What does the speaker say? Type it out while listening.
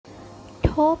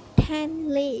Top 10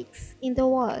 lakes in the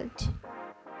world.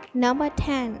 Number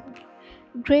 10.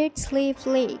 Great Slave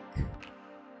Lake.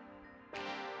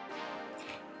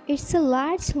 It's a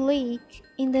large lake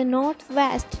in the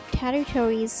Northwest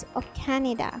Territories of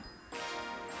Canada.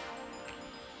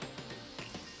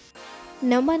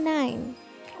 Number 9.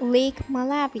 Lake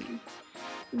Malawi,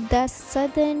 the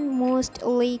southernmost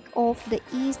lake of the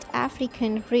East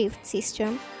African Rift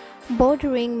System,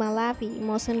 bordering Malawi,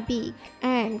 Mozambique,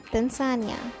 and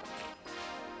Tanzania.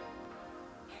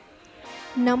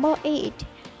 Number 8.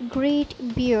 Great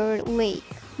Bear Lake,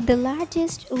 the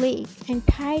largest lake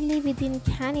entirely within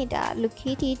Canada,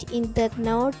 located in the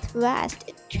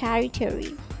Northwest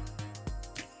Territory.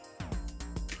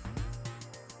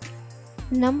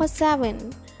 Number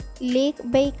 7. Lake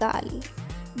Baikal,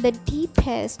 the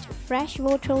deepest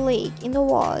freshwater lake in the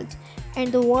world and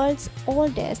the world's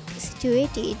oldest,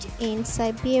 situated in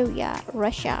Siberia,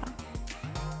 Russia.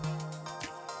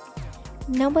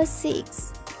 Number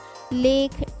 6.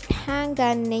 Lake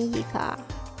Tanganyika,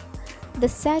 the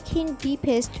second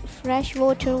deepest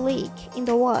freshwater lake in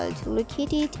the world,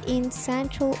 located in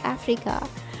Central Africa,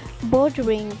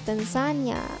 bordering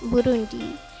Tanzania,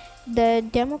 Burundi, the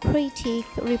Democratic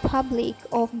Republic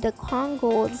of the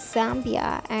Congo,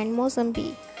 Zambia, and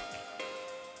Mozambique.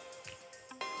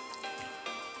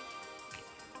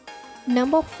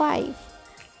 Number 5.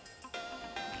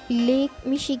 Lake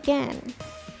Michigan,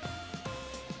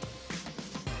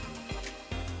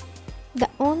 the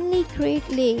only Great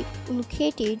Lake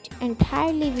located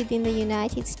entirely within the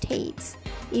United States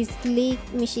is Lake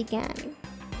Michigan.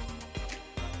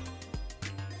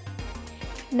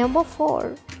 Number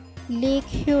 4. Lake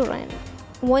Huron,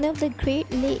 one of the Great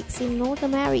Lakes in North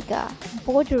America,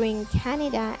 bordering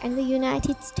Canada and the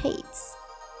United States.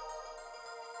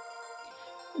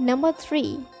 Number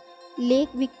 3. Lake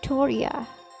Victoria,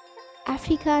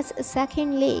 Africa's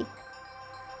second lake,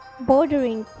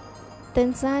 bordering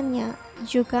Tanzania,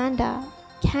 Uganda,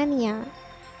 Kenya,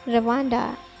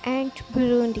 Rwanda, and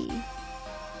Burundi.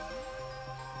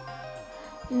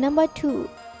 Number 2.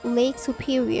 Lake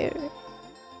Superior,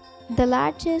 the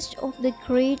largest of the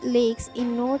Great Lakes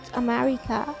in North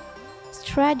America,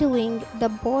 straddling the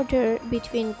border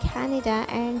between Canada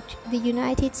and the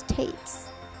United States.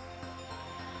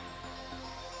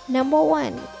 Number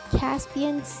 1.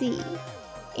 Caspian Sea.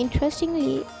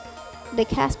 Interestingly, the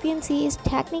Caspian Sea is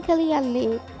technically a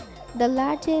lake, the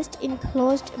largest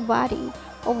enclosed body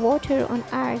of water on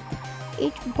Earth.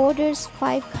 It borders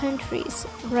 5 countries: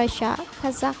 Russia,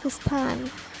 Kazakhstan,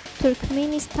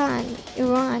 Turkmenistan,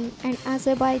 Iran, and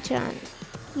Azerbaijan.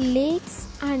 Lakes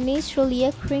are naturally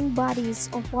occurring bodies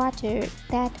of water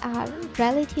that are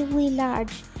relatively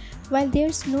large. While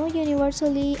there's no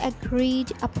universally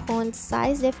agreed upon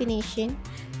size definition,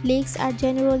 lakes are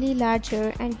generally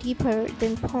larger and deeper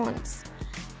than ponds.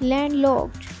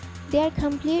 Landlocked, they are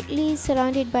completely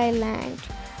surrounded by land,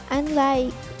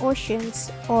 unlike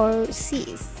oceans or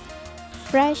seas.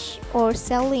 Fresh or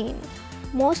saline,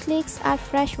 most lakes are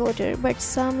freshwater, but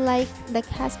some, like the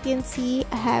Caspian Sea,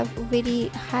 have very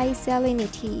high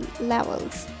salinity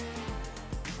levels.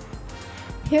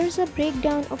 Here's a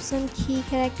breakdown of some key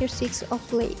characteristics of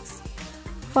lakes.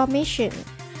 Formation.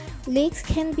 Lakes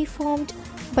can be formed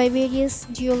by various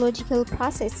geological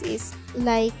processes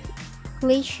like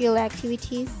glacial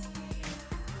activities,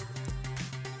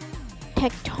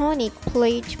 tectonic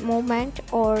plate movement,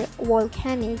 or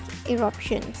volcanic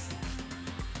eruptions.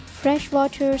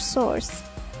 Freshwater source.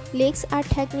 Lakes are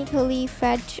technically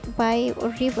fed by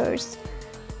rivers,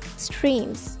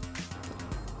 streams,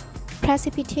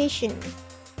 precipitation,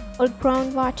 or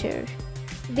groundwater.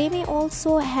 They may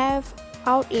also have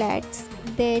outlets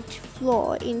that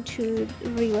flow into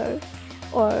river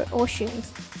or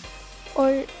oceans,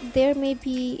 or there may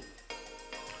be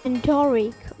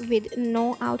endorheic with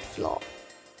no outflow.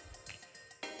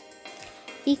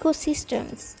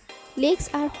 Ecosystems. Lakes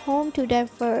are home to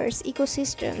diverse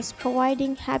ecosystems,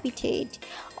 providing habitat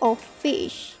of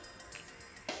fish,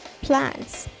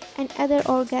 plants, and other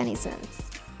organisms.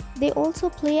 They also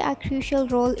play a crucial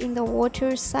role in the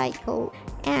water cycle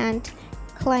and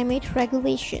climate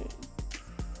regulation.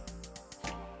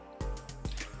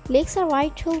 Lakes are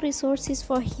vital resources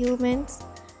for humans,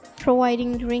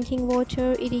 providing drinking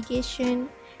water, irrigation,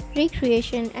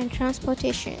 recreation, and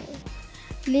transportation.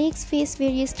 Lakes face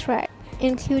various threats,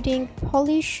 including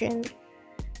pollution,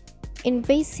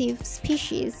 invasive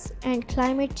species, and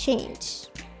climate change.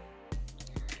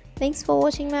 Thanks for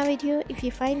watching my video. If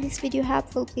you find this video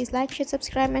helpful, please like, share,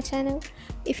 subscribe my channel.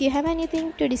 If you have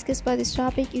anything to discuss about this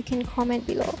topic, you can comment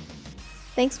below.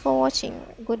 Thanks for watching.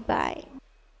 Goodbye.